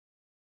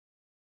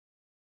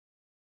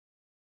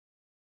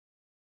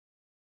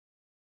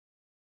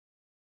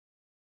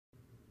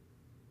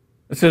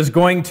This is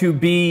going to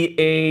be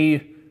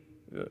a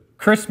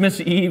Christmas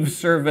Eve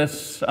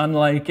service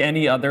unlike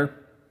any other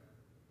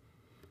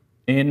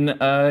in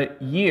a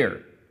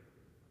year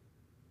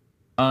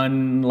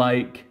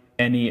unlike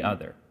any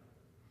other.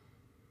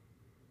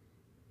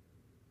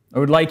 I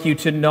would like you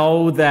to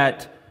know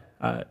that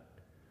the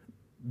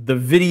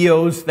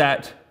videos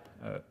that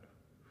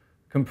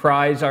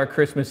comprise our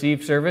Christmas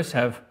Eve service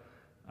have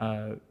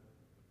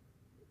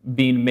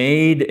been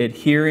made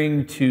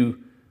adhering to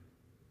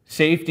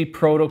safety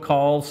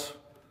protocols,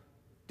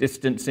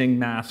 distancing,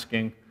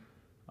 masking,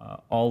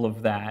 all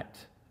of that.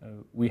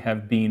 We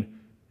have been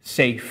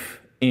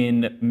safe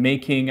in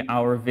making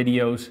our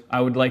videos.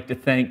 I would like to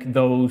thank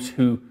those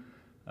who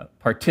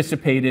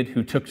participated,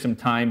 who took some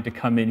time to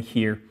come in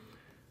here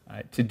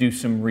to do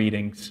some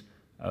readings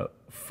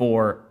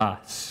for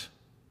us.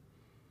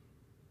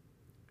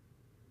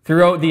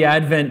 Throughout the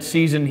Advent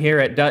season here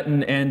at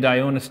Dutton and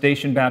Iona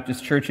Station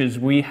Baptist Churches,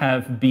 we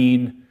have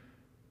been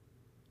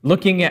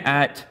looking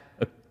at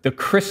the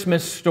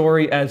Christmas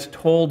story as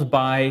told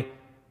by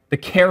the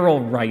carol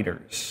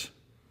writers.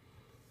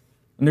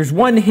 And there's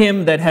one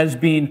hymn that has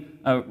been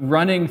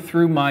running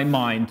through my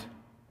mind.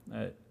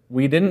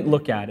 We didn't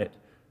look at it.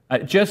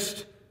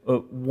 Just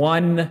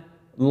one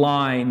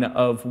line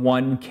of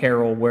one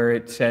carol where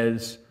it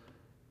says,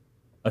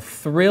 "A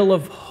thrill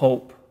of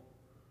hope,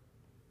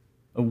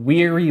 a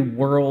weary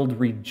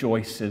world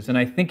rejoices." And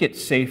I think it's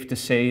safe to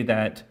say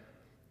that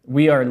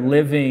we are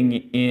living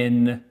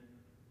in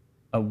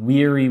a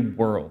weary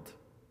world.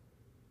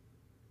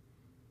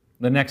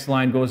 The next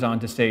line goes on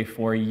to say,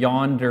 "For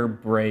yonder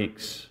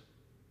breaks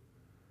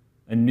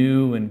a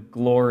new and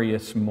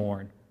glorious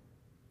morn."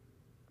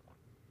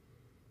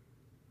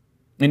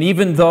 And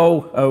even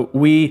though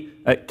we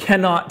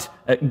cannot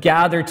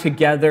gather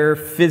together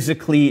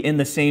physically in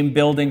the same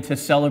building to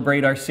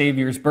celebrate our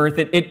Savior's birth,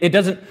 it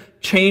doesn't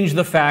change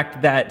the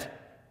fact that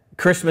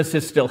Christmas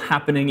is still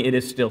happening. It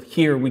is still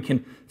here. We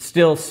can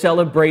still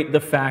celebrate the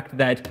fact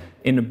that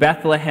in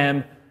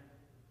Bethlehem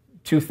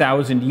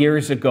 2,000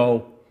 years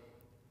ago,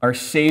 our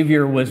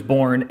Savior was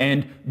born.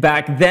 And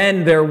back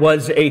then there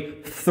was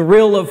a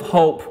thrill of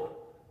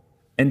hope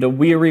and a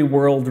weary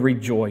world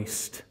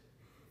rejoiced.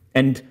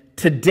 And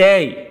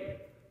today,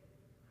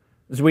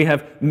 as we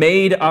have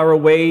made our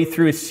way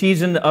through a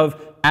season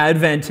of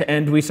Advent,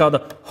 and we saw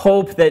the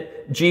hope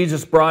that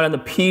Jesus brought, and the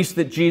peace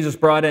that Jesus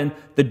brought, and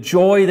the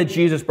joy that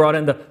Jesus brought,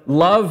 and the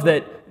love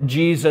that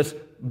Jesus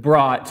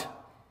brought,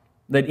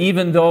 that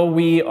even though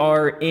we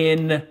are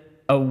in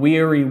a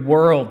weary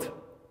world,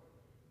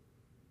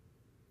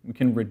 we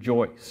can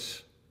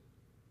rejoice.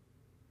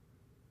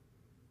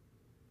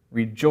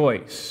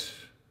 Rejoice,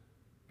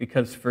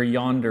 because for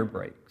yonder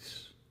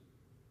breaks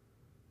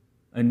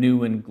a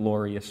new and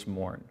glorious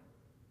morn,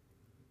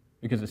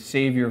 because the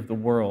Savior of the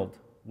world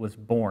was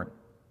born.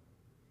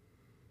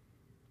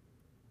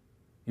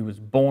 He was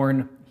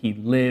born, he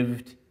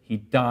lived, he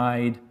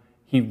died,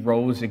 he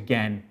rose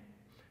again.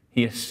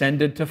 He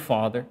ascended to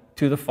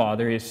the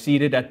Father. He is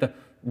seated at the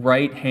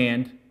right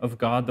hand of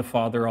God the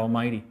Father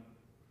Almighty.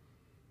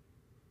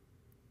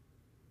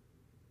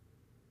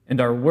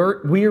 And our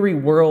weary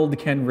world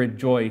can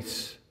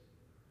rejoice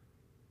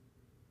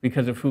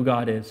because of who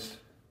God is,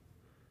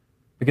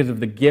 because of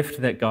the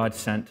gift that God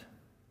sent,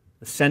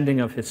 the sending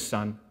of His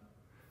Son,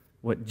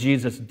 what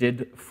Jesus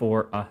did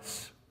for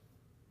us.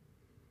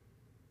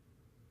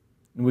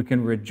 And we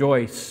can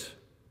rejoice.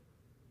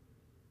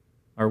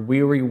 Our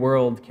weary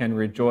world can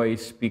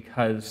rejoice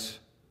because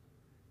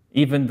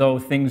even though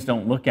things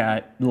don't look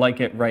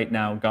like it right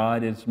now,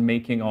 God is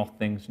making all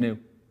things new.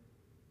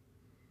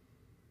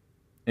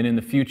 And in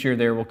the future,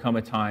 there will come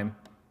a time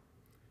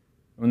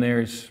when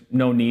there's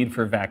no need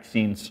for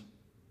vaccines,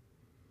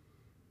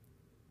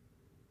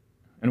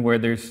 and where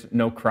there's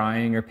no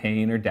crying or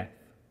pain or death.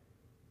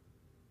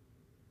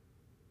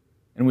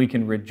 And we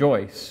can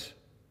rejoice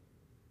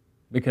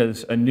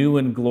because a new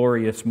and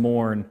glorious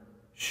morn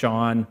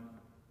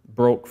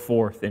broke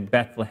forth in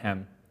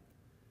Bethlehem.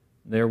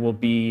 There will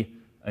be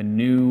a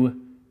new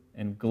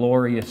and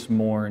glorious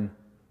morn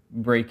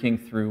breaking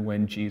through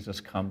when Jesus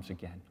comes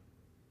again.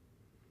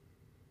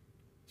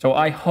 So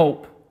I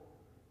hope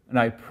and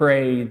I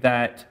pray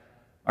that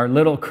our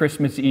little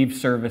Christmas Eve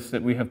service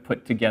that we have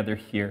put together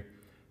here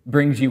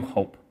brings you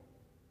hope,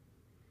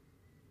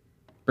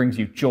 brings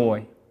you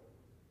joy,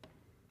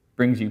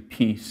 brings you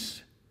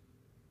peace,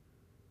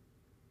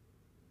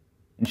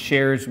 and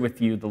shares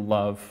with you the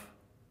love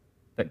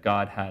that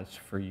God has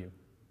for you.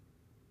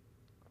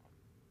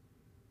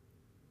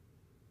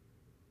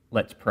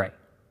 Let's pray.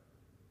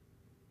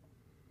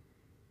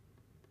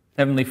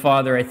 Heavenly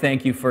Father, I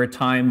thank you for a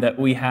time that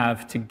we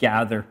have to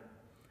gather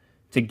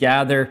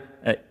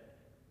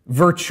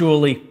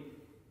virtually,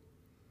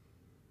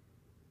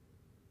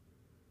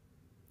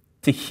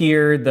 to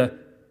hear the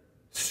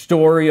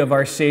story of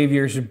our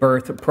Savior's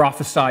birth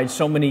prophesied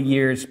so many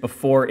years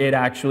before it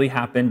actually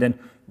happened, and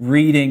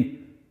reading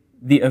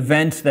the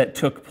events that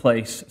took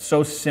place,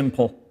 so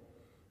simple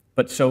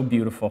but so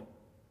beautiful.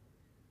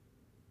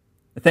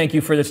 Thank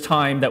you for this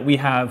time that we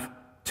have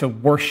to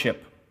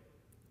worship,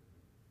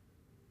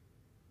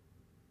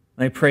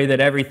 And I pray that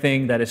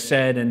everything that is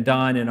said and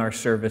done in our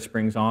service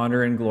brings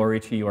honor and glory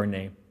to your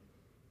name.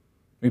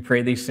 We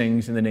pray these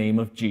things in the name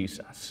of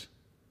Jesus.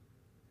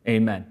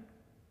 Amen.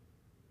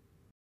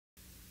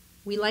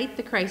 We light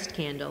the Christ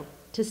candle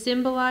to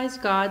symbolize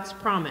God's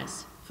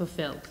promise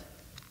fulfilled.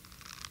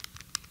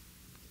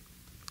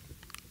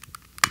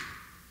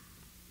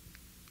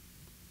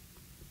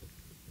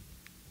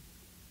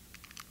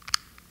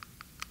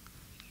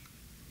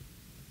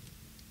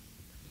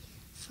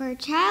 For a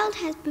child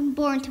has been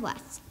born to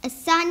us, a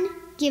son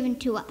given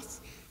to us.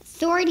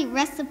 Authority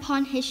rests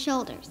upon his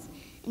shoulders,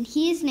 and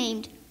he is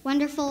named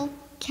Wonderful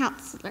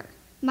Counselor,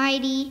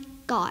 Mighty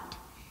God,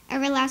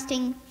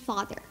 Everlasting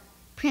Father,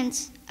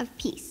 Prince of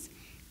Peace.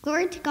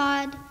 Glory to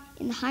God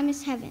in the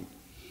highest heaven,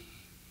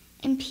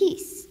 and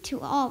peace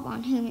to all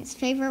on whom his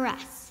favor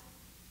rests.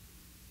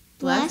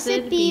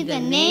 Blessed be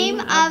the name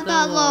of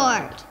the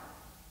Lord.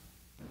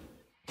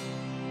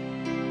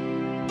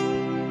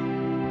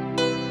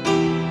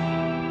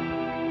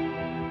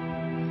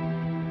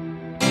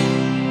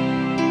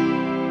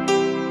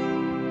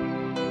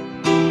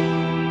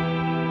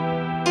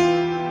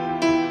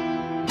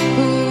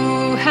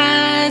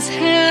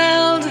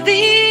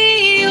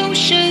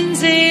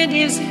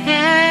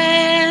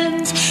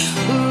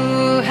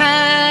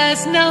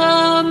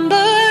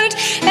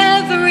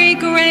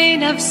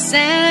 Of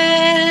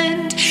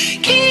sand,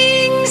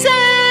 kings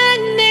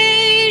and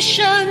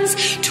nations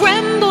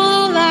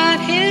tremble at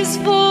his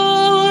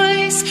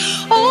voice.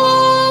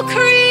 All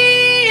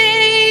creation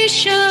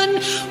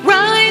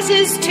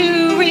rises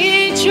to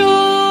rejoice.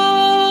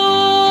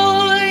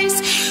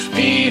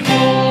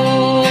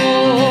 Behold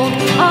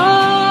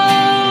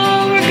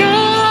our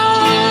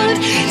God,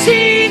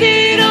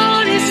 seated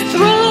on his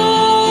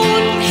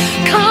throne.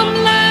 Come,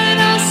 let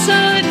us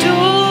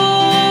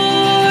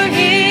adore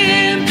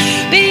him.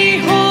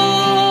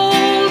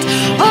 Behold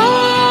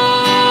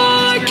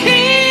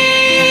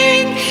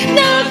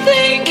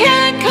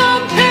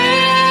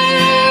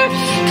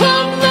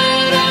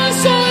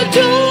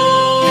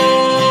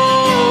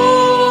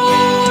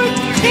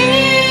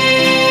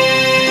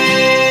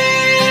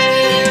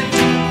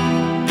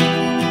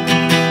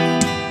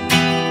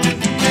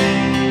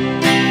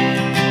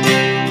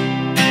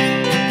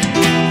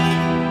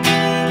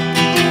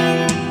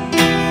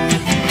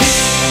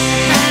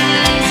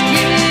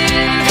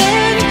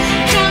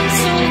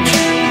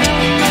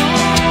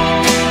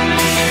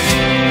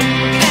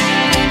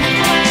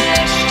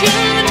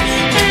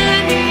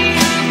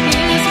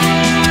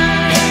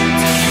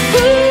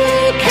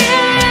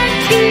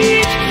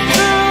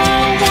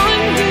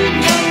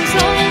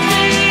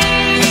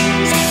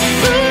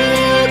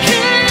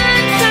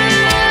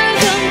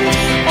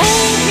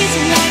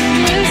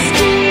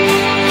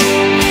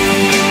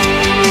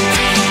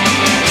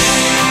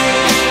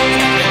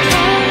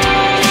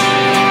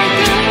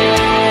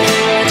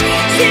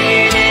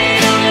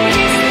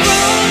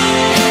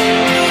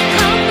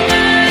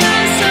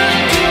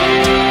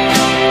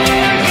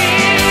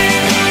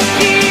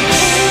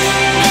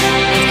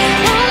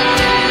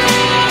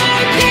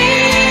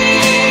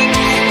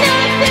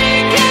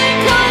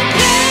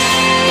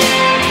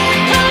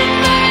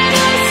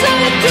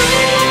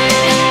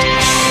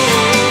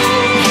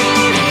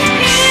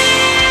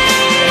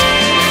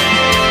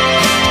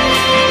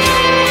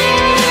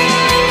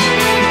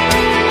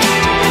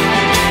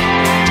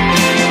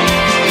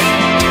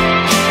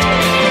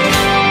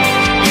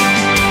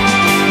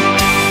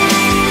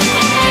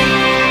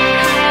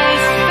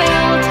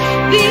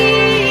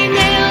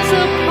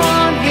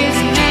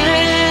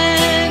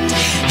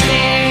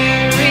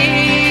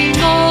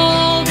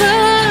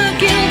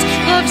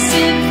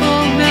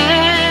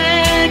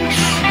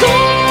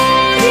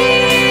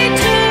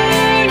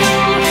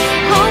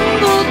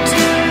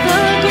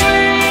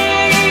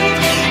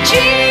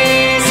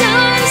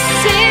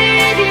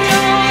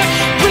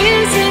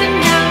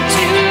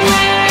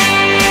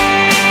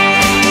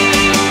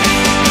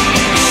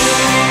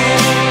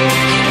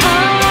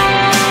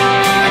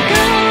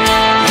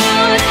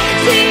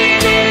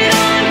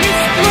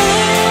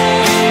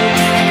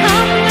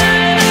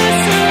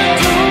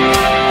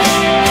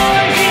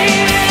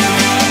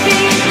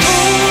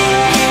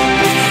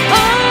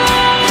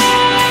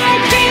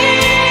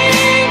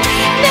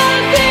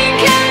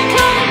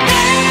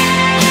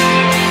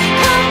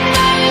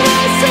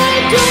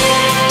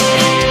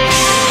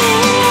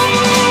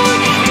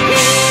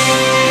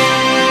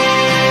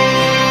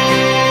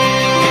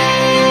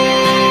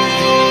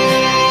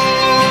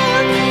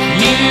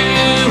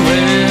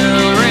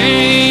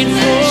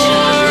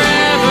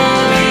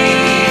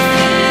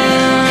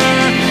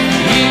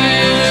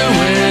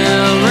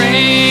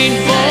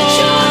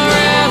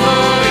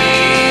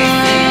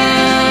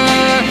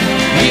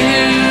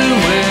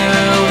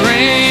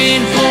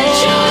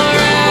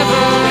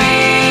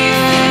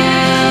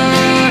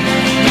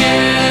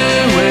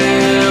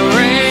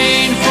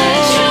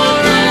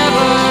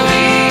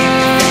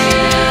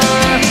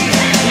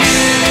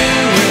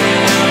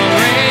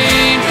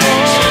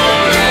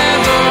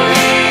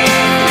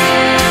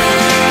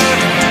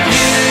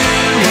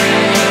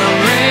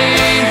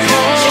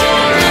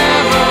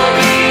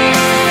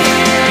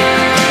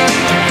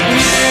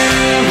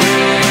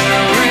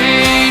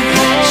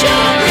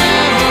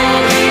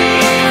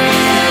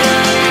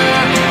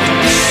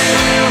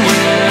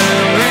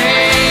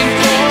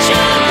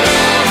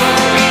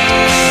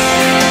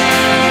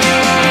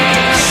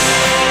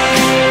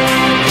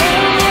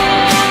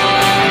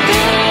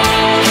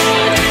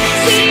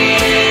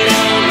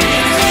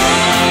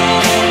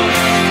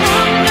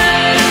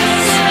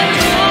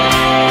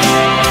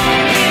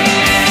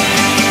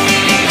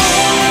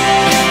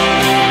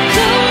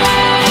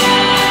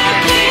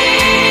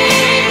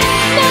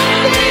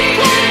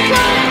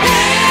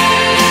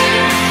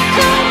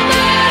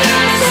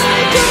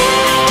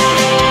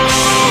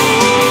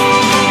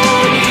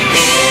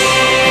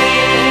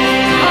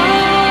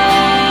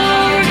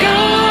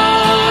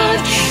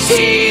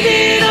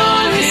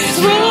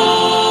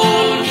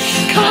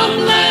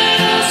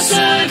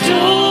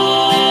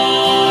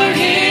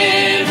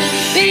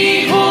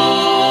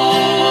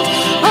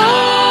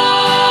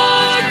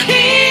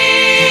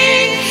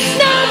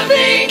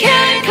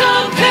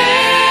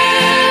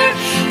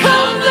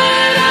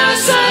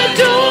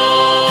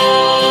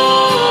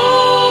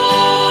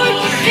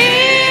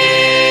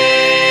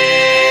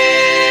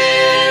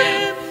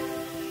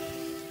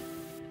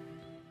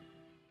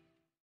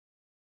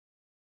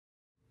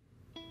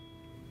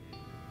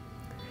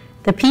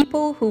The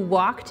people who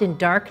walked in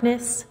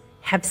darkness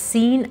have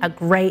seen a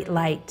great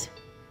light.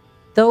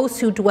 Those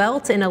who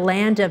dwelt in a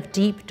land of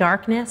deep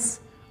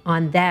darkness,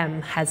 on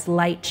them has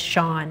light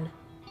shone.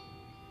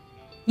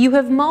 You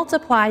have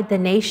multiplied the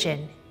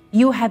nation.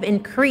 You have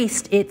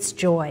increased its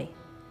joy.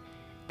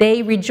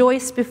 They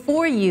rejoice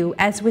before you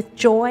as with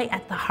joy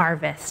at the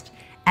harvest,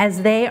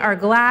 as they are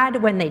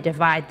glad when they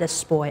divide the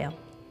spoil.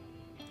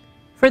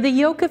 For the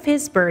yoke of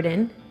his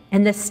burden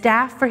and the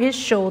staff for his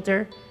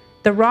shoulder,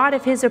 the rod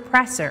of his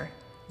oppressor,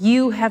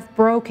 you have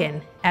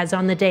broken as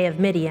on the day of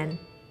Midian.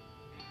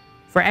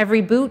 For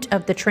every boot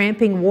of the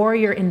tramping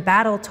warrior in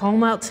battle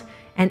tumult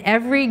and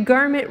every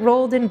garment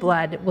rolled in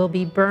blood will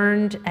be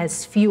burned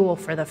as fuel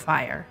for the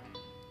fire.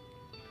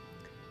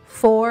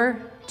 For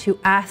to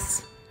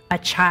us a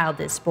child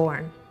is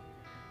born,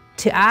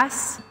 to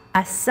us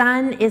a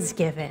son is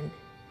given,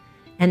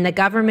 and the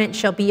government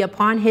shall be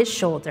upon his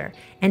shoulder,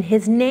 and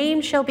his name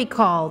shall be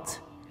called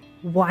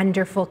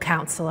Wonderful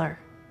Counselor,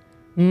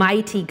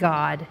 Mighty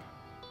God,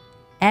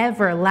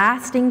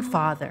 Everlasting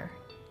Father,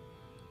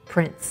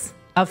 Prince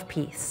of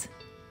Peace.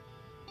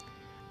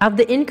 Of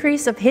the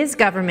increase of his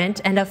government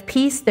and of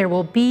peace there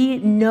will be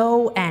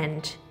no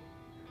end,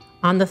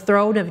 on the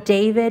throne of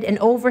David and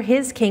over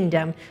his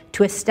kingdom,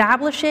 to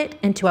establish it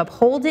and to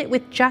uphold it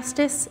with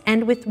justice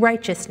and with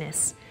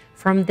righteousness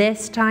from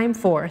this time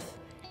forth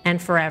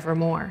and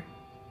forevermore.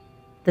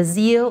 The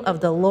zeal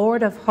of the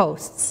Lord of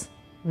hosts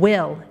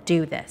will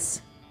do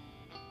this.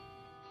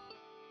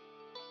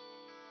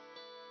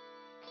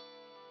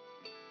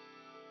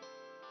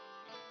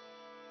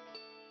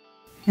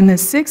 In the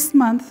 6th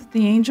month,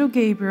 the angel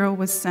Gabriel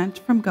was sent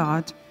from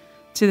God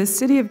to the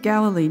city of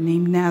Galilee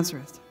named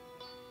Nazareth,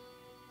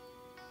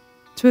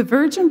 to a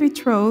virgin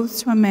betrothed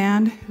to a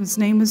man whose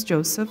name was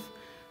Joseph,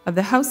 of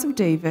the house of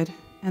David,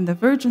 and the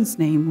virgin's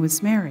name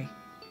was Mary.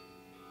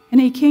 And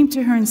he came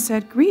to her and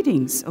said,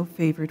 "Greetings, O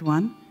favored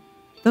one,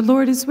 the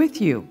Lord is with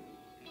you."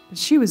 But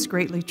she was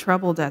greatly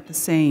troubled at the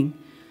saying,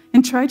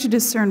 and tried to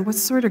discern what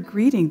sort of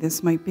greeting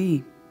this might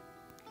be.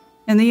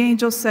 And the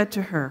angel said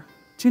to her,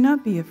 "Do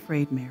not be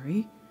afraid,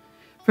 Mary,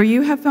 for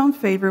you have found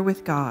favor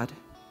with God.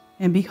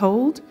 And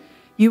behold,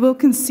 you will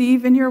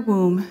conceive in your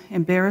womb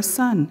and bear a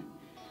son,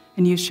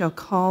 and you shall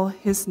call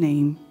his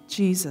name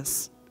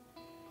Jesus.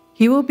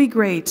 He will be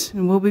great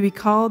and will be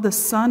called the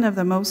Son of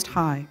the Most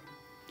High.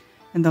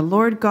 And the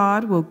Lord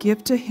God will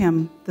give to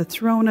him the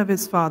throne of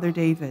his father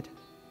David.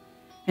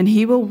 And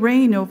he will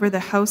reign over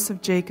the house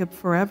of Jacob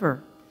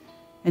forever,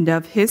 and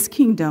of his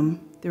kingdom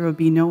there will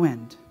be no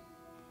end."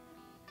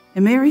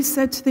 And Mary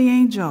said to the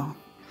angel,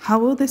 "How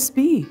will this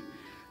be,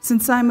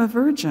 since I am a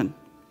virgin?"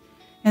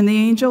 And the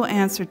angel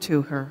answered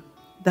to her,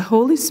 "The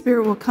Holy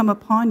Spirit will come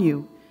upon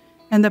you,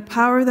 and the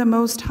power of the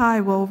Most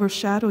High will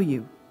overshadow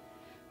you.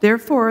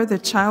 Therefore, the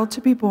child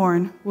to be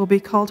born will be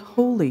called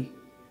Holy,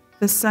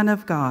 the Son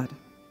of God.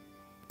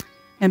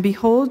 And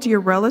behold, your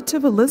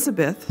relative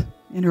Elizabeth,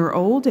 in her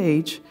old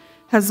age,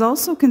 has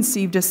also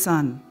conceived a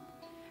son,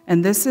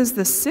 and this is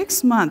the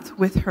 6th month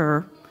with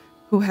her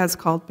who has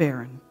called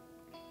barren.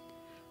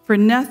 For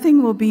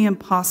nothing will be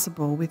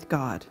impossible with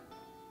God."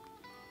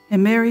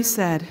 And Mary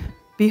said,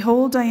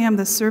 "Behold, I am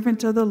the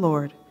servant of the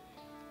Lord.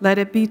 Let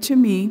it be to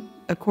me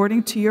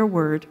according to your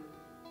word."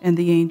 And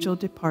the angel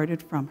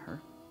departed from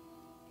her.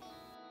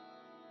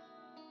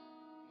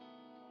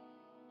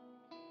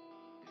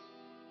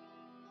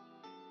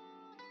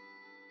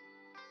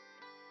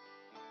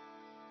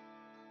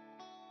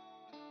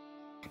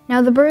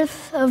 Now the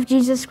birth of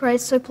Jesus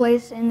Christ took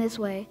place in this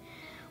way.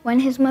 When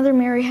his mother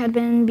Mary had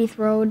been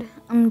betrothed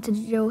to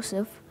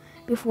Joseph,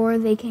 before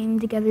they came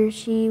together,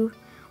 she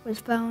was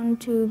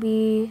found to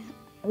be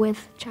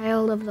with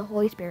child of the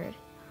Holy Spirit.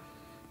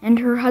 And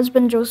her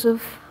husband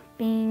Joseph,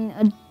 being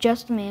a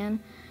just man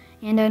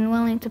and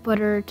unwilling to put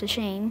her to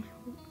shame,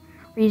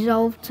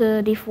 resolved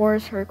to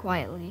divorce her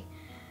quietly.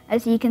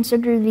 As he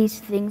considered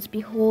these things,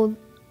 behold,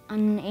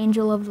 an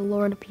angel of the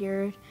Lord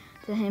appeared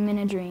to him in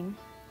a dream,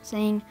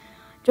 saying,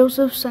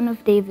 "Joseph, son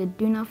of David,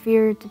 do not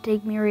fear to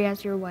take Mary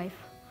as your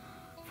wife,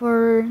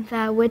 for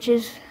that which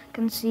is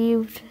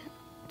conceived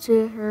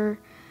to her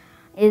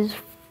is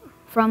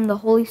from the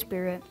Holy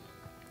Spirit.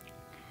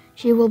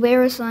 She will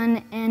bear a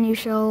son, and you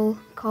shall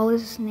call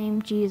his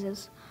name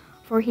Jesus,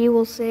 for he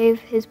will save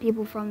his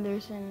people from their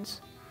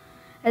sins."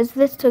 As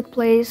this took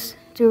place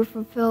to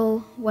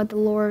fulfill what the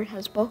Lord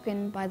has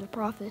spoken by the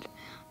prophet,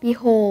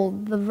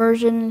 "Behold, the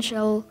virgin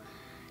shall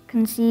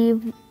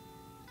conceive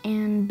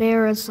and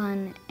bear a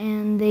son,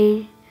 and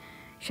they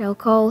shall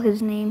call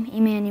his name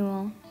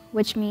Emmanuel,"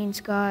 which means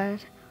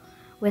God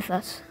with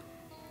us.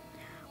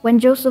 When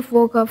Joseph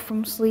woke up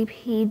from sleep,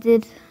 he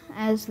did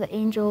as the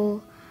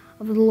angel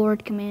of the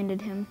Lord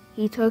commanded him.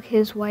 He took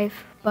his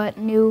wife, but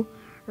knew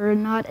her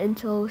not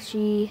until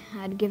she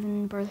had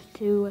given birth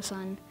to a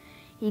son.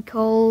 He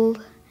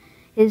called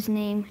his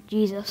name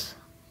Jesus.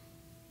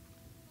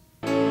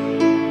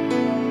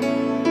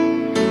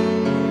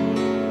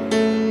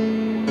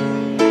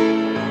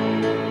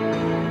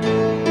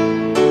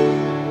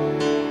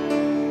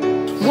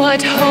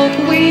 What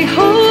hope we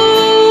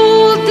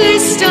hold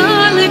this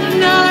starlit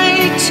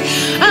night,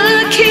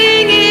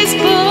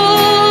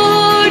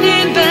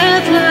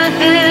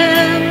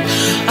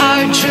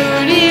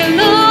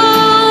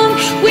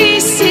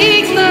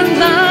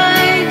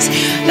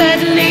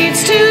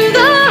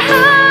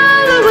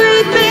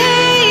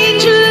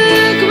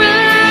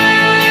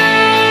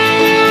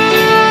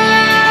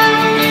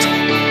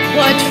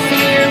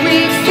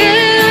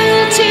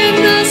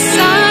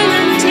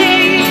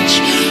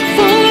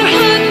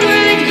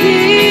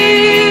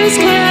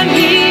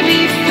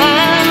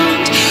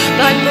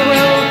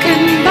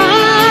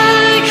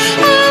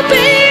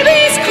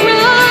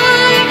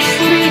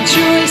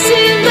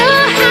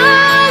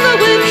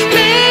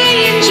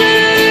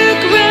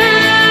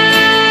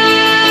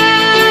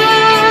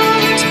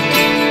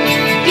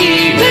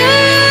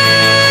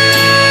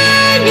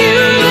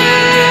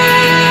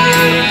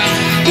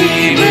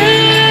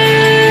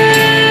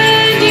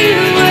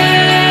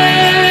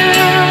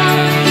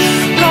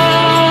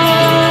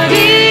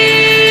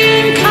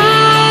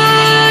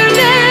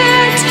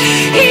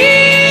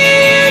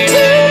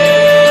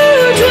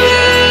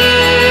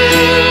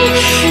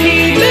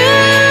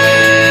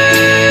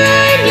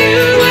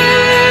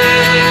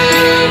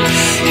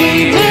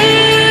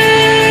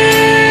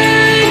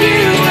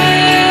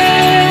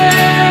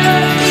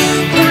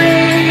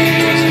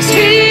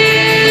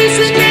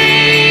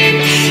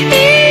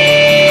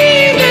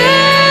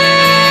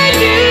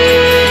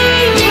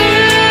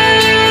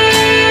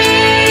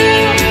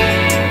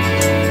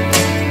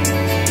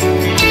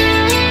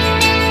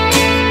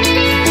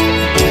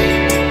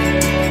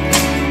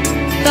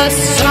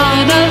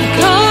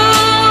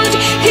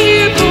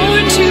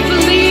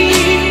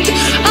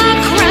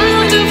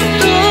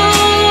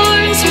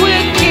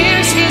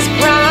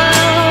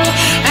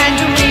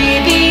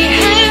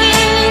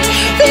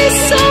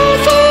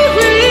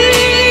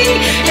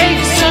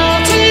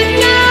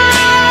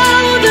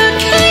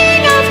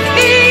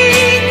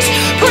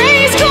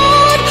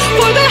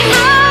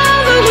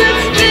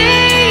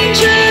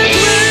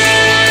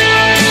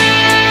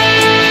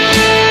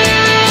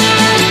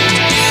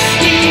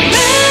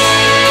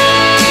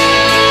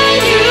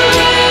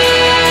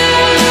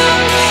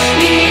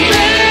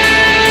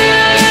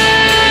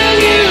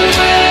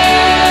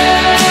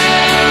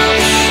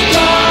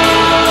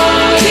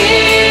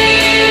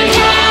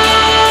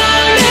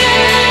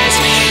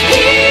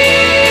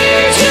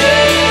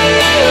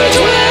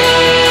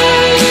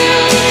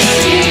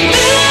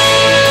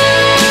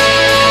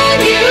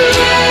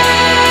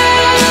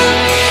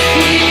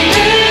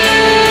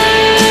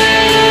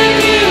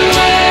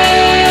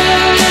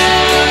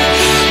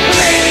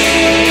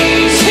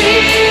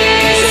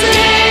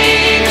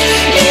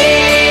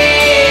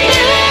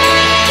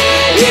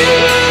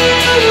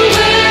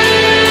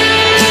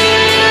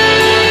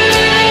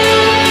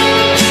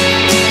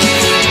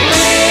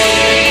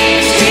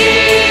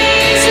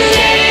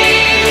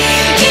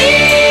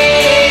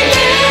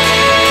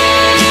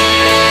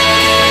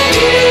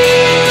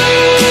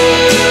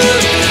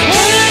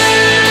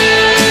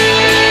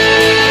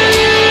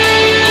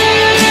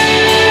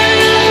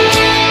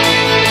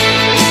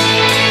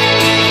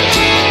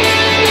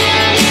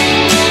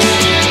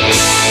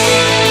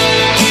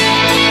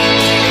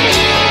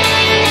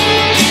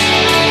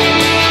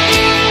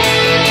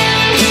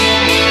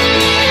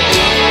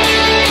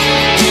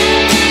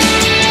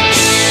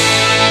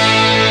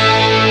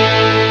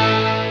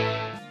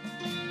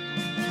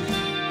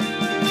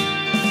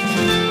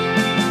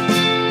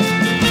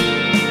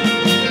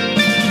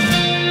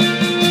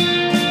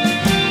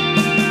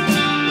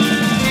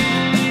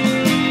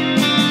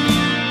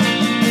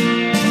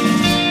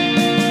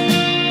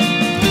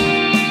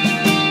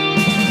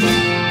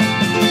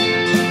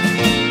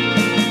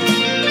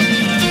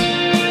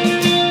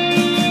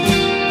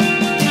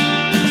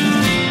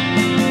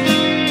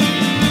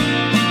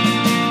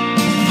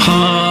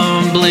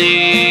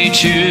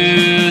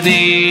 to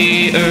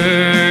the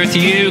earth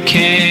you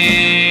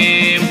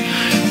came,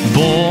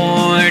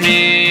 born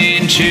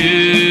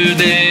into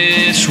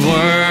this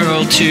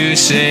world to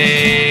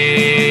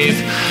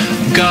save.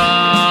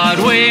 God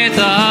with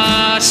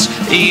us,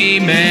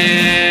 Emmanuel,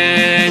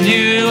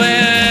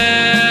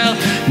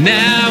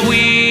 now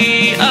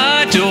we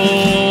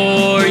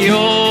adore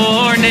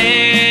your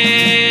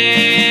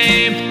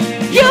name.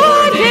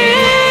 Your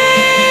name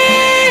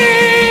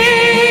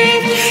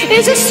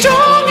is a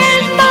strong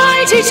and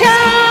mighty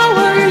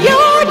tower.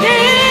 Your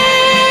name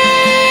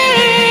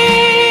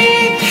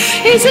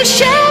is a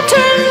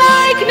shelter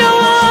like no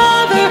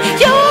other.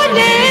 Your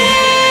name,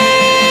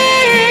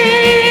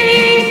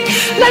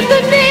 let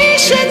the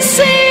nations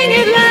sing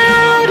it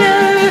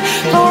louder,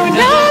 for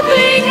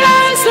nothing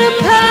has the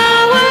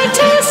power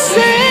to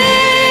save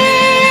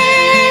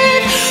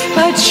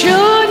but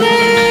your name.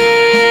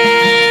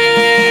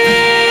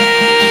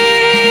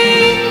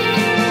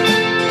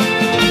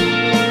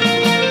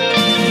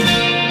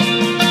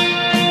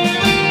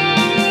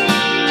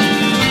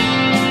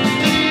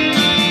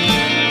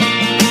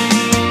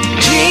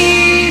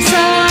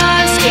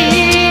 Jesus,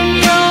 in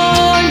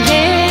your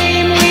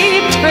name we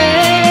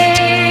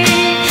pray.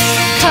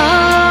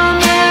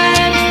 Come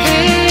and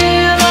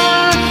fill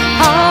our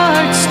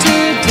hearts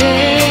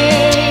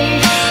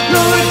today.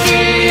 Lord,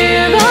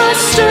 give us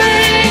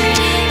strength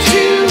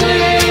to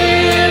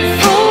live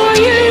for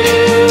you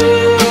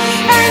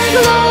and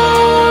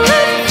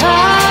glorify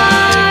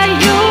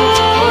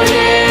your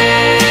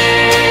name.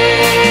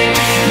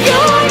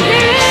 Your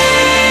name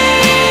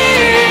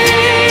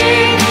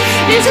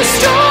is a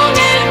strong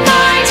and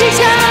mighty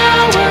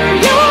tower.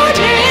 Your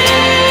name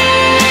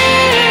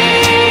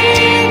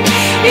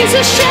is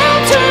a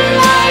shelter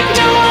like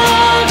no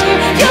other.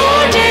 Your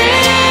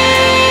name,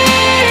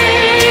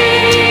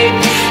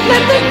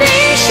 let the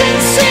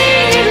nations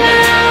sing it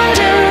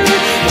louder,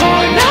 for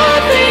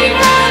nothing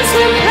has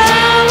the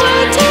power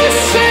to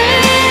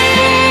save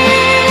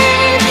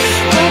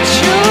but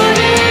your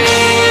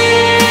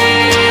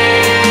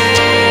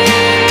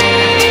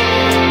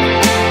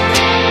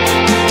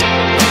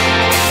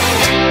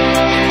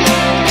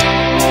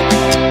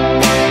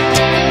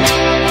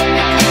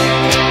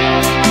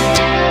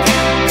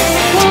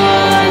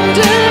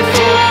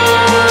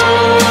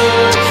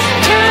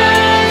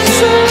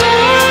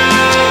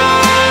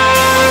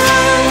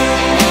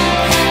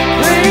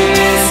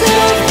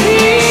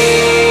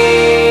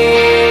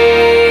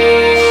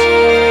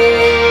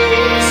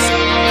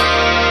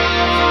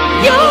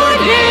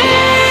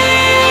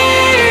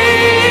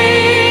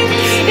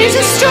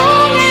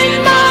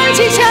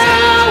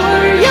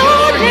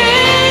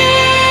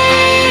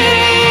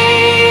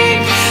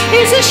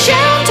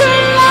shelter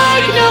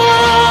like no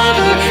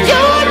other.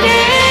 Your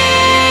name,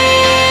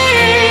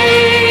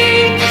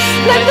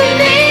 let the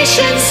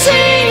nations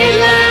sing it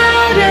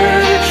louder,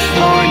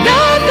 for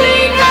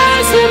nothing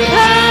has the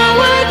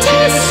power to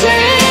save.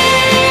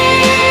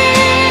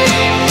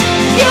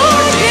 Your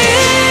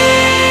name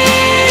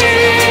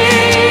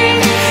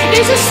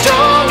is a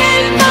strong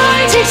and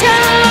mighty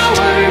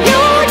tower.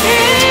 Your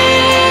name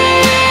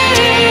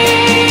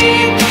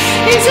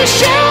is a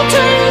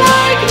shelter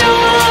like no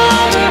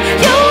other.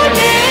 Your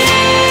name,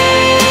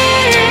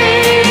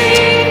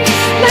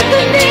 let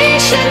the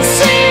nations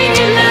sing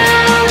it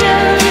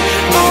louder,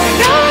 for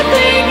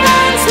nothing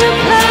has the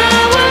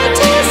power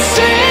to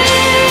save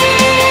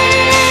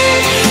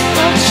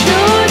but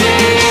your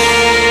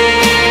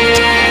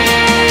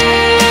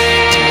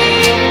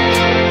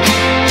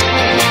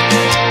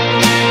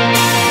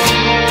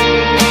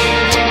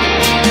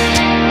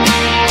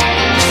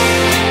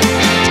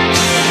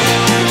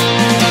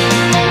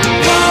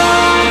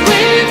God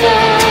with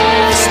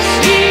us,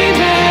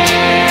 Emmanuel.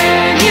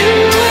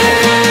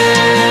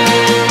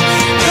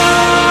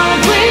 God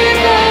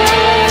with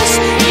us,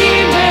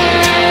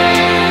 Emmanuel.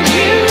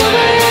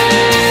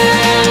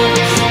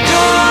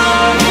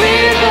 God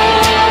with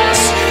us,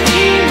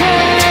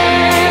 Emmanuel.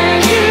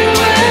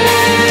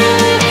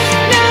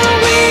 Now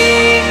we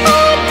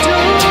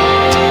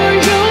adore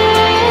your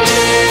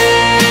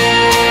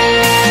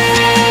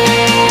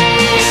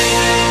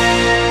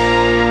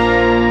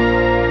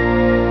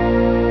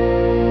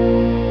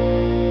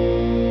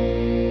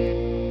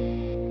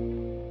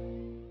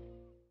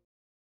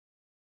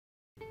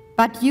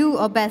But you,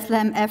 O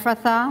Bethlehem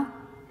Ephrathah,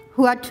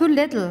 who are too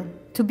little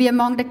to be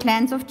among the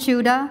clans of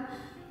Judah,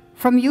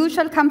 from you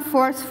shall come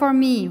forth for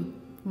me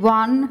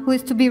one who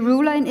is to be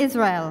ruler in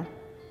Israel,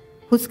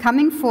 whose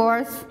coming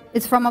forth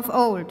is from of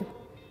old,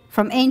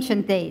 from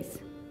ancient days.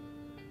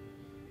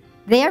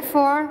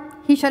 Therefore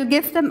he shall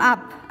give them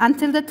up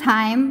until the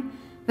time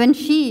when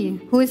she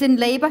who is in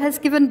labor has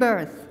given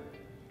birth.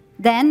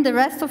 Then the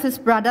rest of his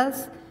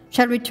brothers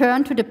shall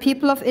return to the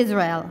people of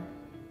Israel.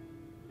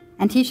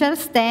 And he shall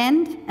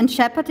stand and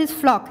shepherd his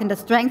flock in the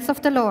strength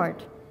of the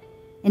Lord,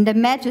 in the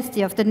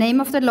majesty of the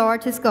name of the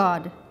Lord his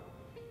God.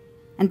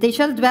 And they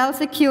shall dwell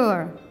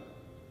secure,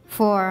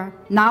 for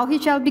now he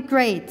shall be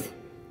great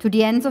to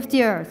the ends of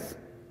the earth,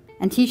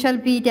 and he shall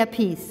be their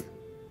peace.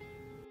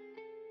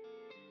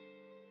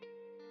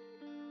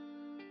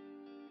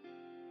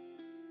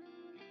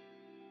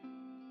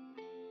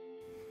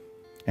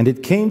 And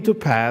it came to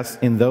pass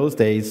in those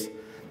days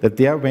that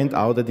there went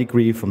out a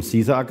decree from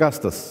Caesar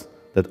Augustus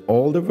that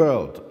all the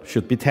world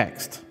should be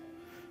taxed.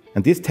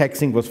 And this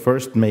taxing was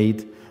first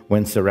made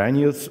when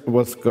Cyrenius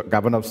was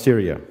governor of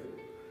Syria.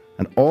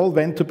 And all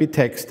went to be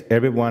taxed,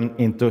 everyone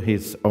into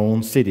his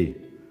own city.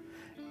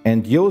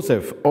 And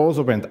Joseph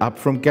also went up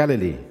from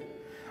Galilee,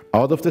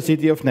 out of the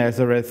city of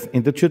Nazareth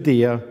into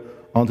Judea,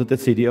 unto the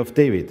city of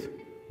David,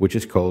 which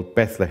is called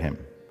Bethlehem,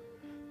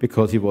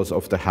 because he was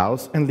of the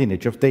house and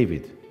lineage of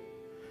David,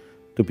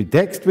 to be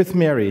taxed with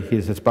Mary,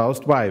 his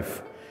espoused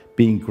wife,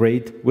 being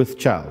great with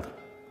child.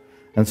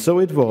 And so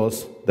it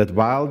was that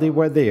while they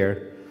were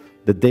there,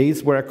 the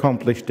days were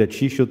accomplished that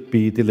she should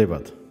be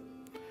delivered.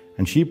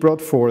 And she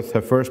brought forth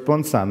her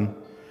firstborn son,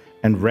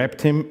 and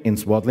wrapped him in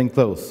swaddling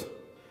clothes,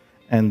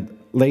 and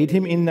laid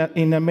him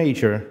in a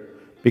manger,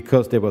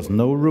 because there was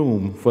no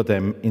room for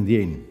them in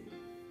the inn.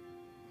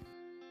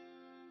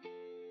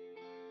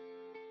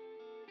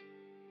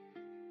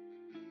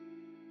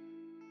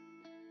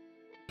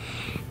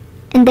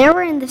 And there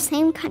were in the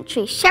same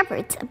country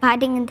shepherds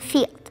abiding in the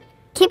field,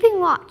 keeping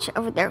watch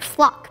over their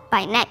flock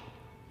by night.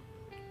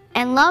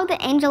 And lo,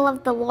 the angel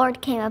of the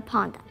Lord came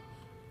upon them,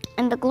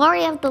 and the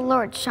glory of the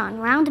Lord shone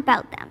round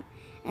about them,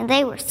 and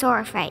they were sore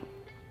afraid.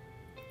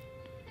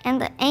 And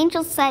the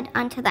angel said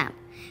unto them,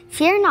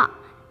 Fear not,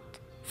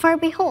 for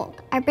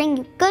behold, I bring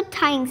you good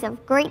tidings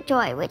of great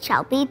joy, which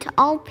shall be to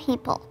all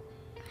people.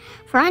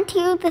 For unto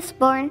you is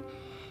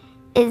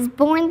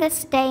born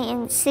this day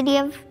in the city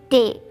of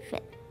David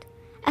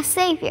a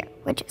Savior,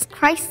 which is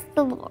Christ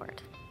the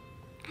Lord.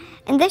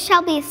 And this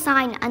shall be a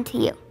sign unto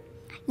you.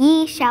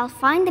 Ye shall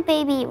find the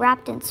baby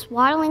wrapped in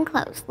swaddling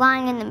clothes,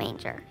 lying in the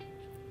manger.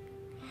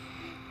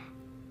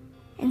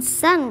 And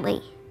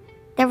suddenly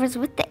there was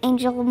with the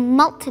angel a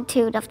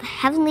multitude of the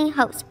heavenly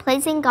hosts,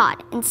 praising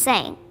God and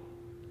saying,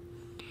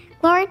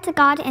 Glory to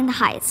God in the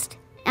highest,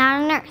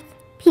 and on earth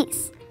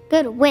peace,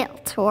 goodwill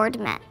toward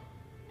men.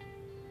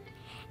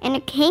 And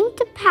it came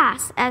to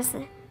pass, as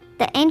the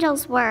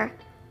angels were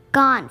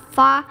gone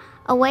far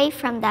away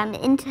from them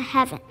into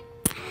heaven,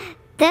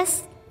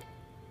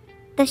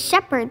 the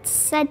shepherds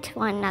said to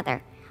one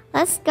another,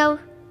 Let us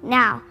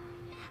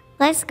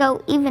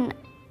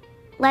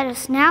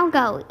now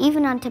go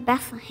even unto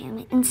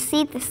Bethlehem, and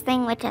see this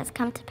thing which has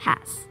come to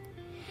pass,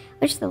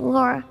 which the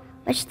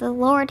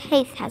Lord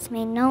hath has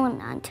made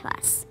known unto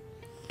us.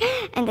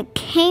 And they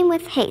came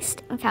with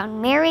haste, and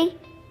found Mary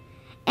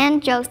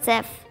and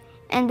Joseph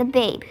and the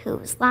babe who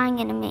was lying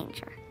in a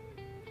manger.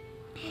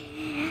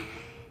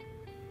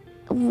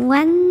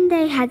 When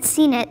they had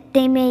seen it,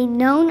 they made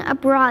known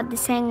abroad the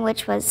saying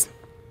which was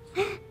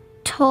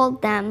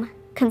told them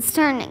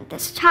concerning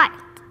this child.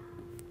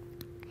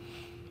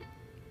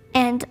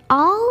 And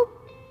all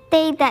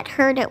they that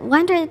heard it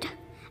wondered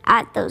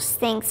at those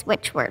things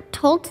which were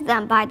told to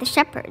them by the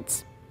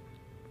shepherds.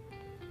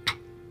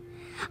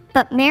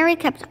 But Mary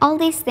kept all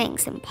these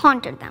things and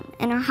pondered them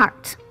in her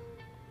heart.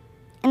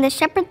 And the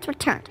shepherds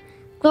returned,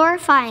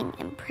 glorifying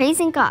and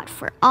praising God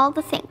for all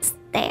the things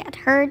they had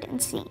heard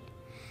and seen,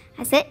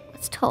 as it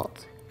was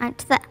told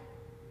unto them.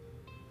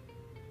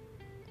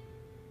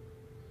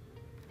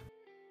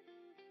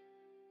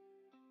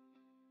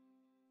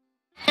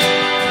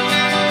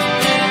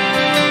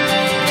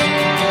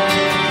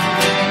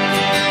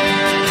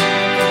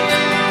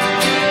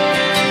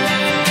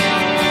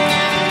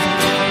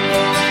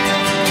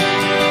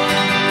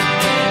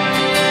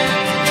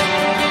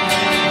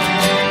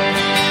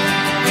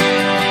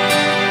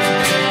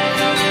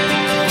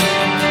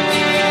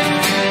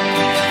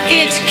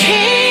 It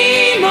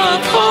came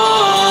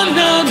upon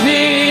a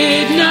man.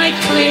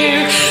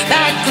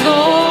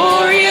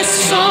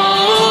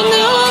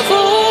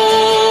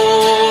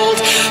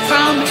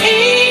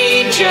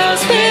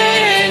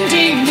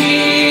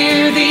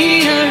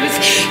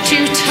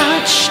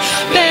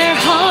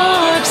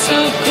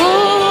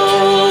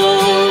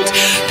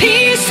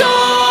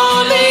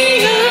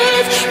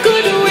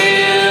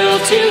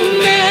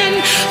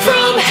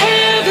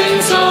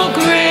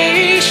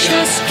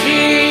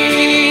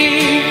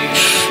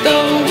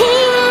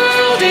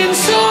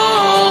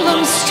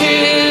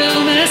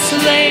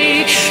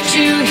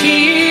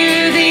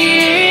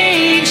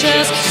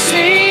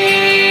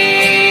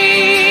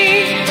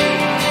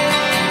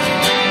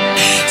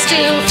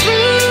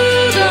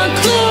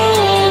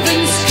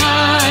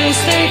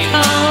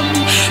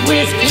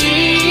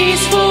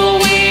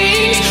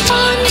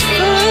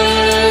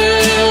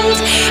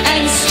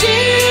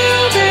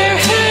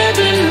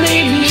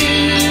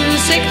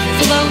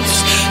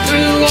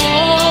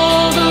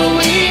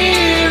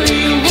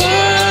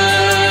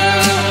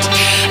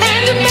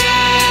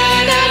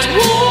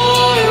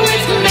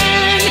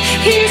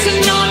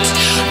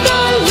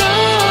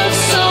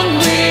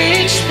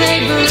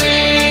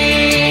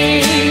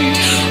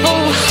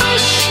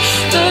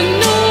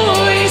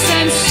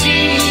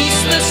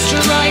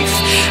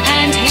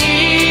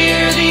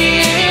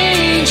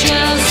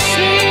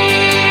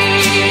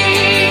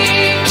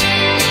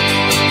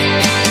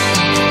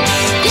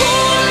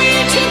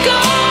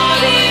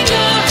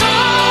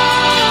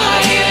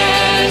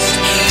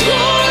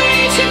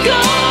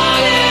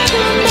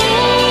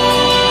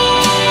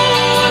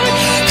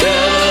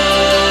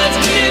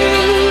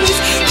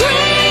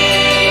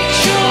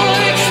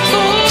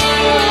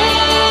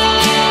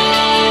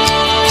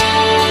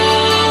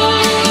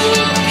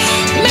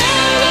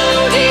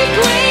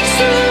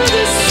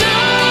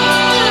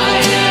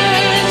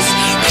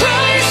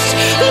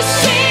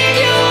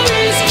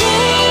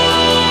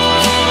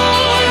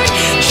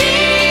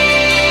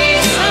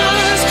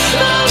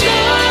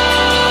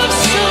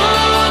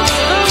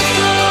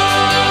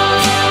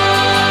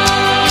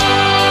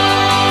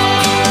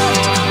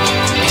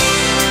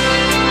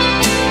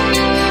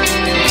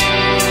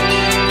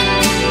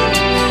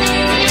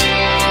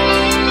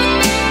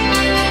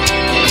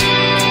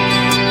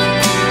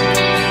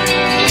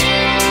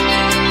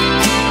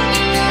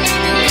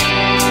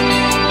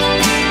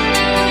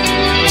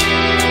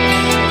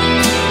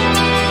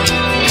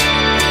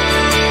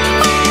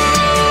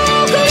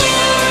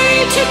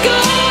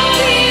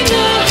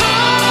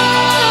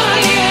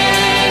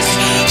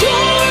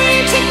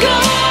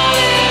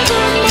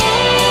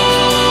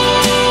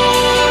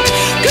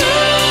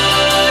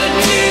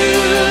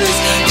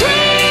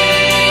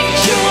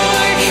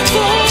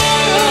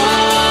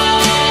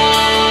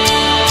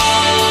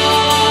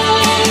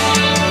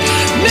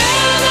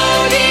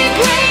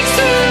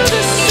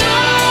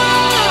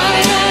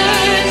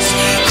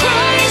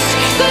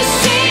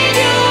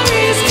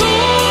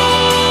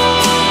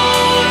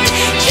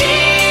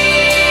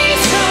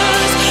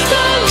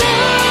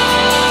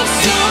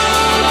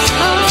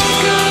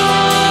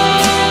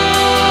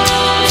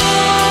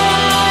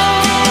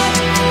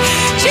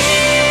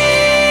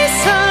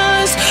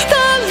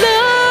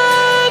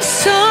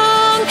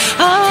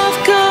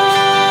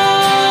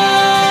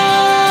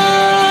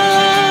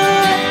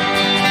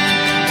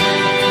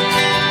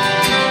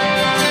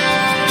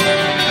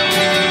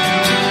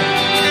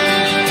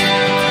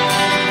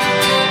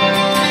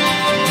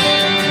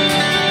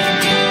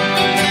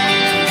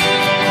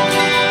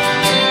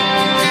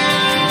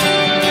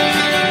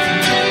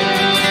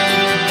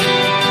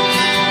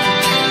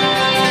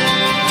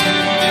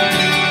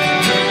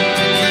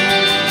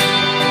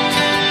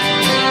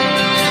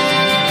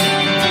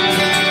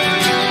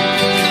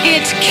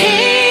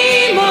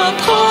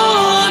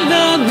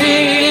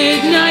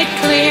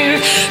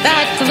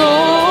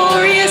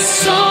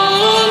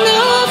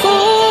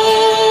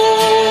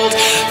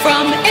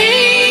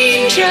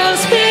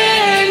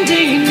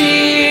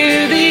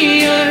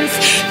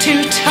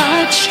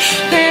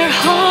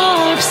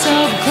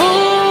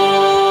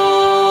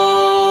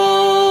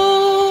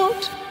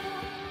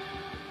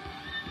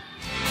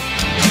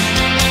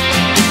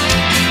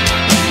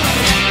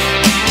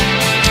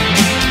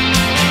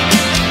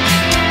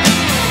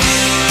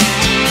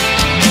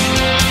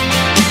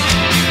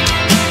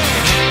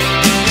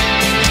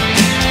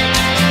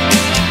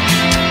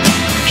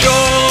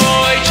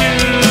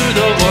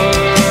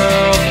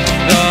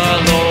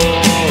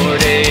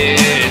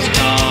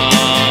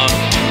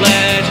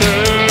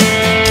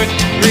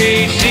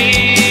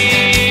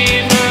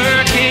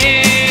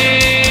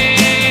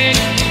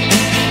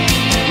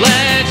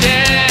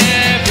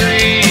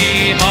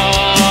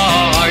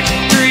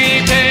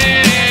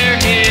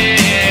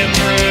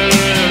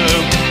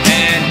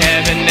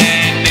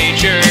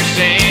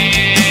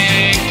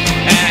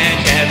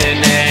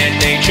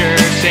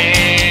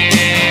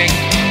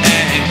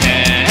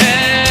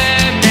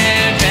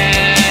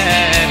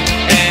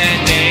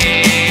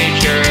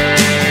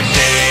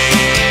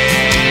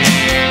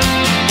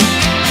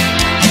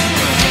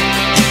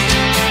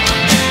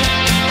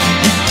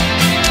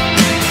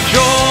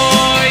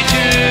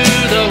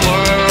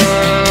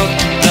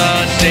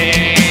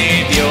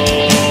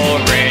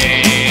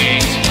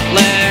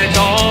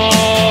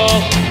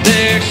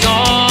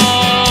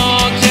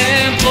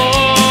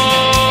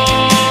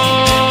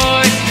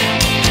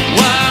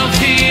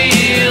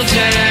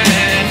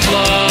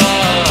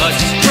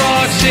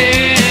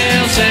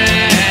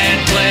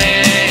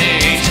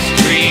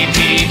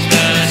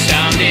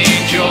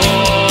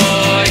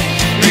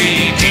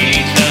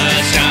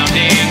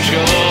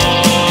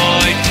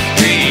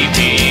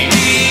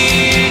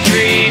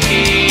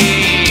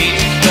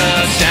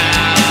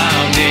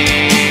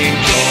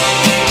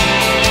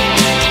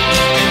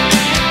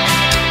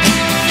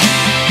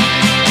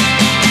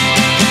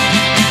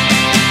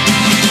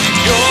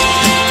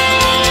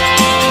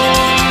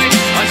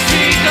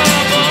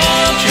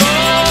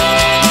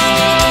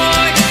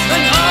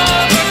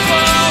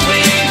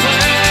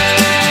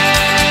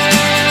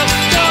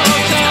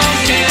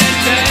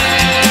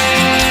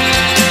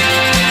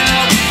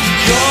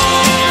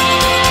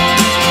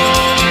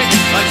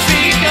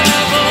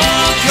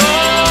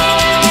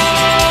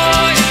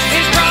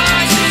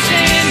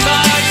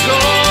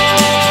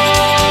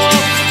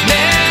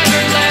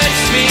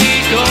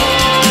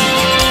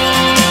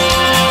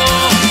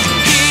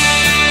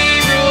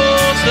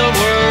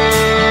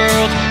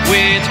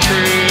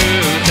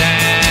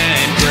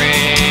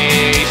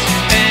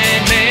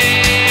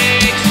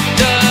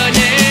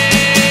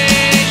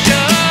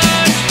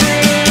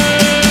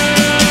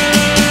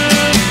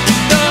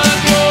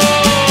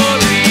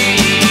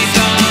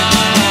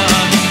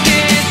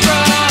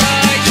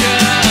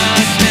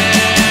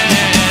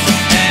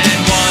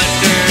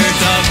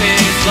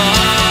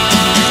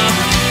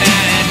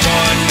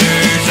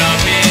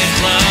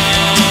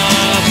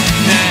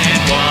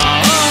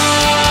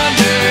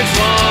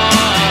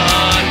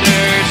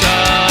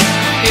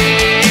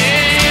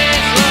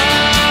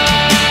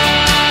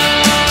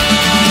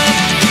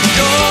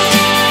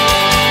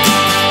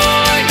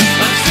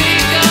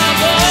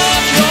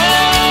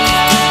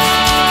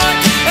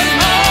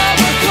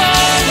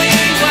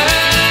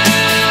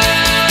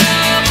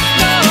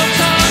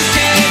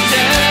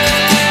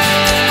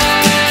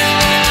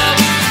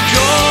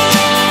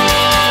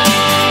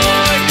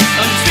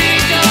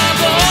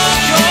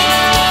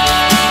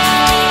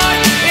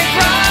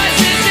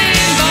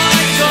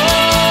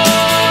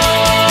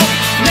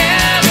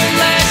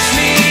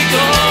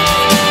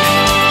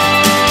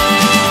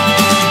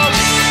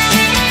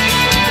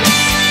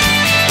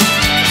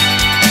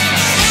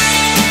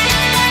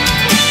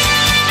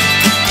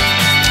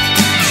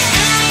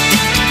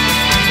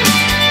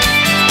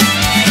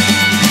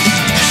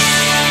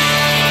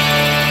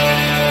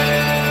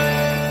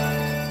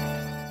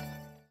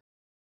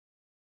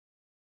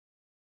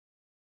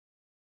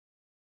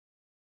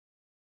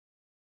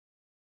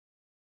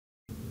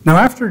 Now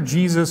after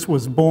Jesus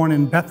was born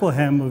in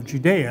Bethlehem of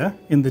Judea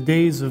in the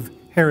days of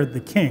Herod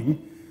the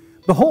king,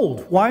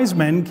 behold, wise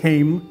men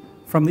came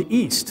from the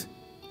east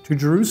to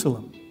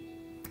Jerusalem,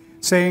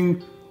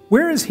 saying,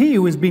 "Where is he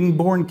who is being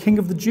born King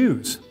of the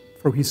Jews?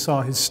 For we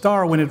saw his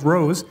star when it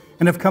rose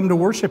and have come to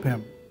worship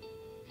him."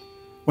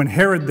 When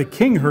Herod the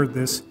king heard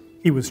this,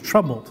 he was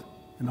troubled,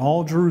 and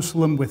all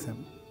Jerusalem with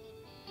him.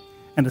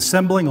 And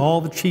assembling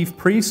all the chief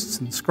priests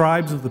and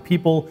scribes of the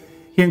people,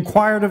 he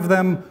inquired of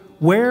them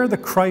where the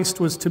Christ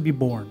was to be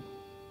born.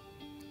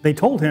 They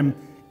told him,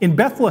 "In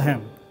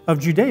Bethlehem of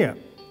Judea,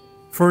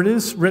 for it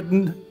is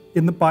written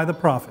by the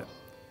prophet,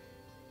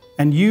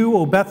 'And you,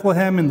 O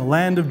Bethlehem, in the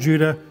land of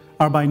Judah,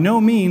 are by no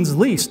means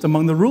least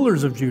among the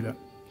rulers of Judah,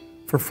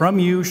 for from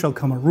you shall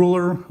come a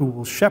ruler who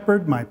will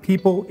shepherd my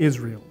people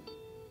Israel.'"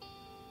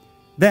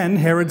 Then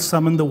Herod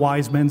summoned the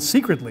wise men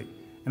secretly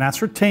and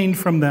ascertained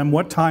from them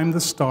what time the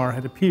star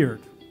had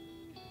appeared.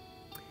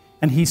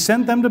 And he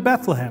sent them to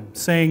Bethlehem,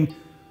 saying,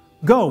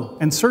 "Go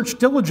and search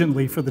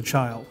diligently for the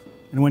child,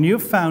 and when you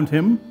have found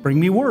him, bring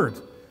me word,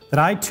 that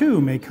I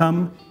too may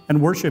come and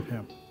worship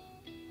him."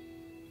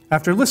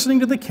 After listening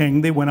to the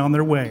king, they went on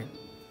their way.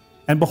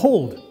 And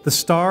behold, the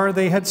star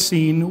they had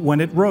seen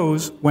when it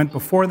rose went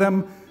before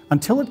them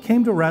until it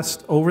came to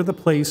rest over the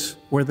place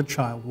where the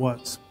child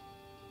was.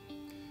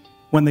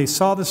 When they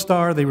saw the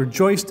star, they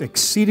rejoiced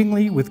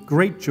exceedingly with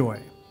great joy.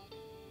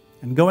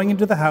 And going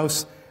into the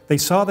house, they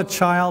saw the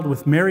child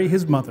with Mary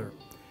his mother,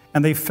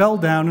 and they fell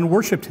down and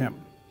worshipped him.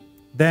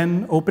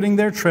 Then, opening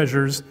their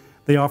treasures,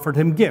 they offered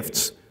him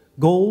gifts,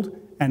 gold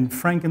and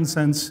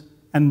frankincense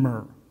and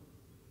myrrh.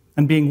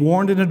 And being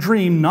warned in a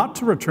dream not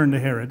to return to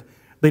Herod,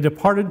 they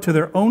departed to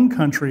their own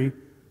country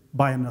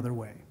by another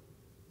way.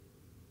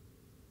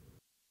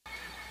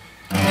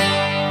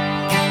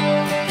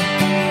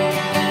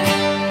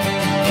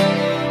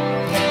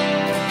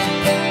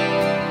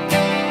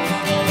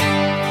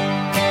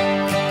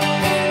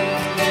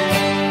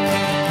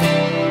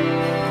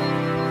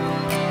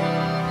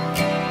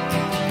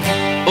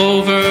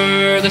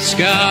 Over the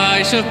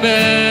skies of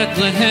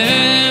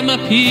Bethlehem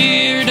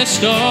appeared a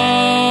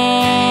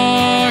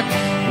star,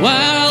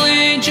 while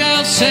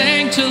angels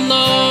sang to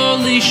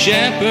lowly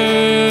shepherds.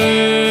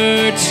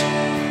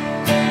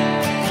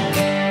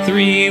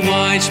 3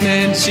 wise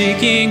men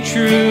seeking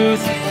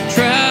truth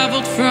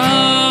traveled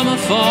from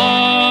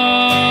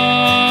afar,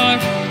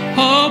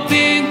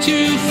 hoping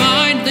to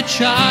find the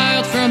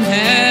child from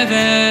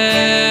heaven.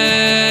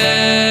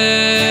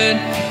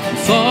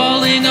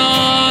 Falling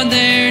on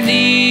their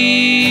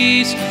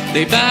knees,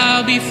 they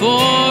bow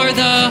before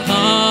the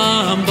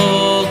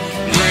humble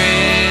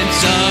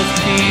Prince of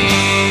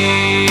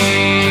Peace.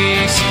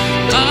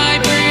 I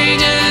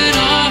bring an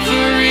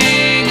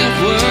offering of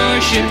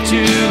worship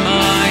to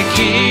my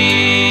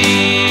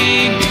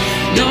King.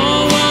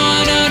 No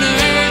one on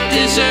earth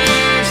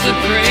deserves the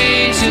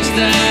praises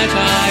that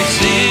I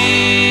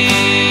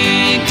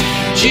sing.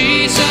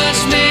 Jesus,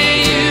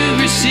 may you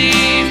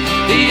receive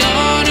the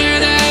honor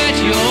that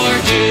you're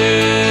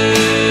due.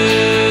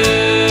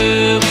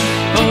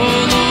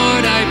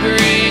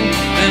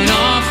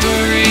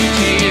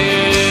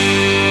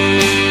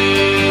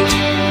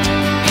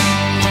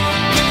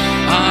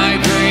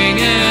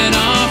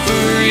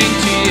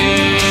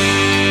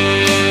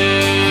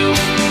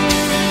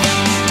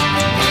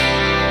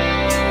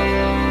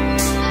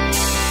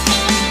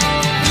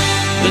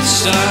 The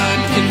sun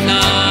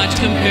cannot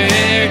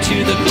compare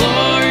to the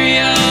glory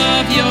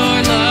of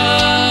your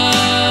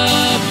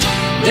love.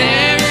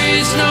 There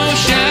is no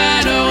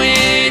shadow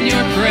in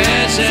your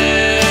presence.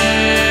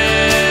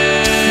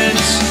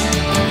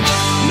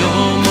 No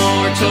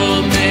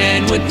mortal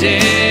man would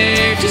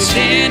dare to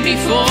stand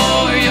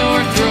before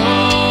your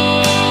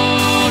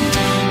throne,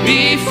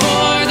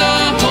 before the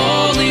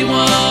Holy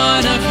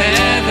One of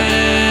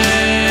heaven.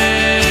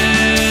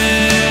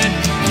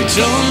 It's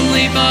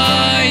only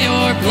by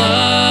your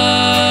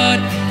blood,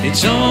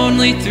 it's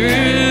only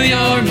through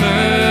your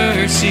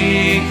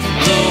mercy,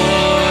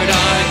 Lord,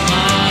 I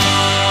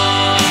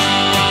come.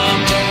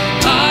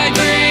 I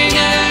bring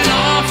an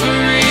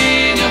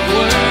offering of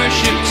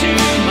worship to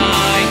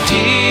my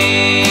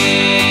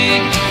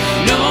King.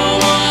 No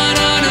one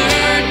on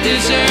earth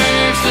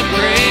deserves the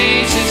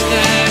praises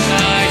that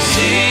I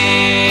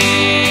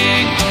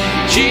sing.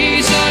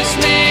 Jesus,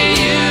 may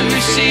you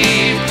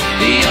receive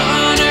the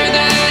honor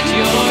that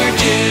you're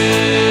due.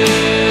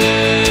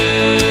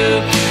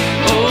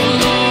 Oh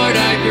Lord,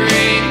 I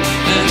bring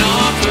an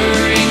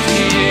offering to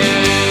you.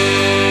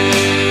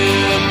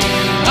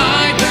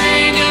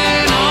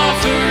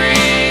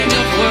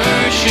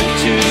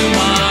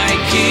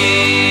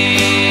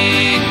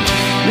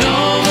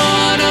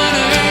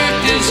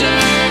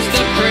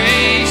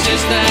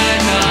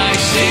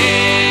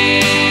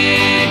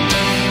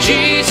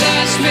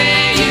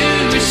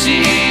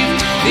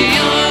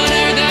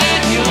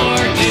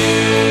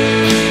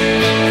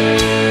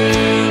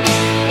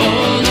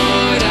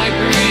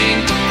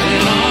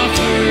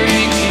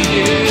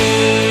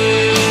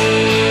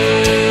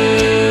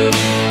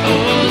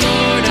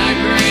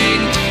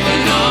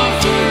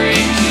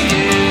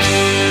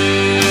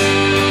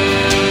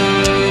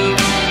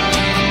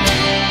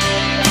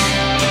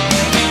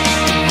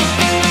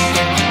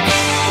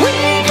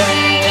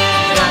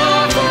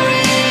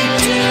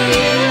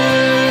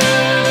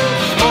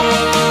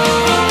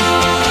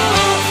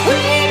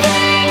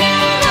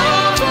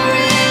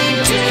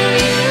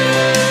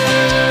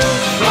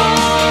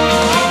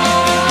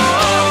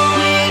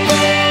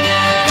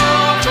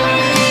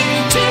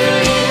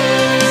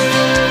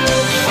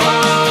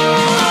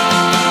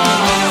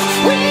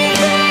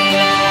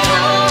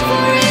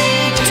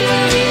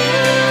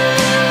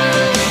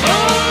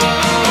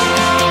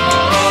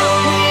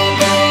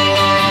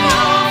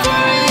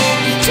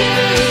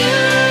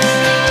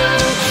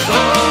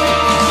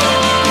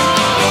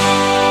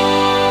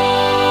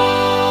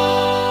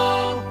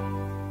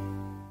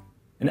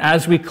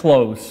 as we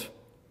close,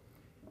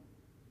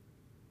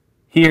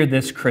 hear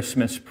this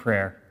Christmas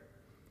prayer.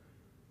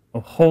 O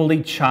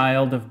holy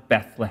child of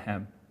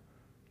Bethlehem,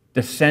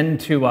 descend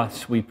to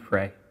us, we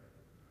pray.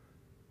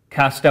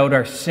 Cast out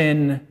our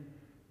sin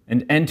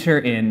and enter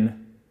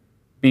in.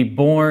 Be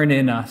born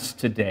in us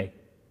today.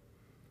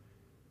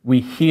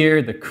 We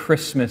hear the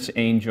Christmas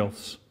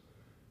angels,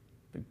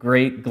 the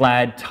great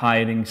glad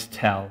tidings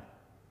tell.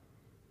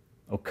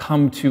 O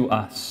come to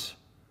us,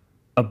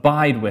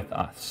 abide with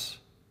us,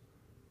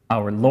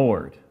 our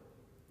Lord,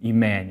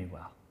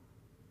 Emmanuel.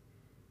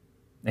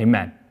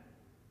 Amen.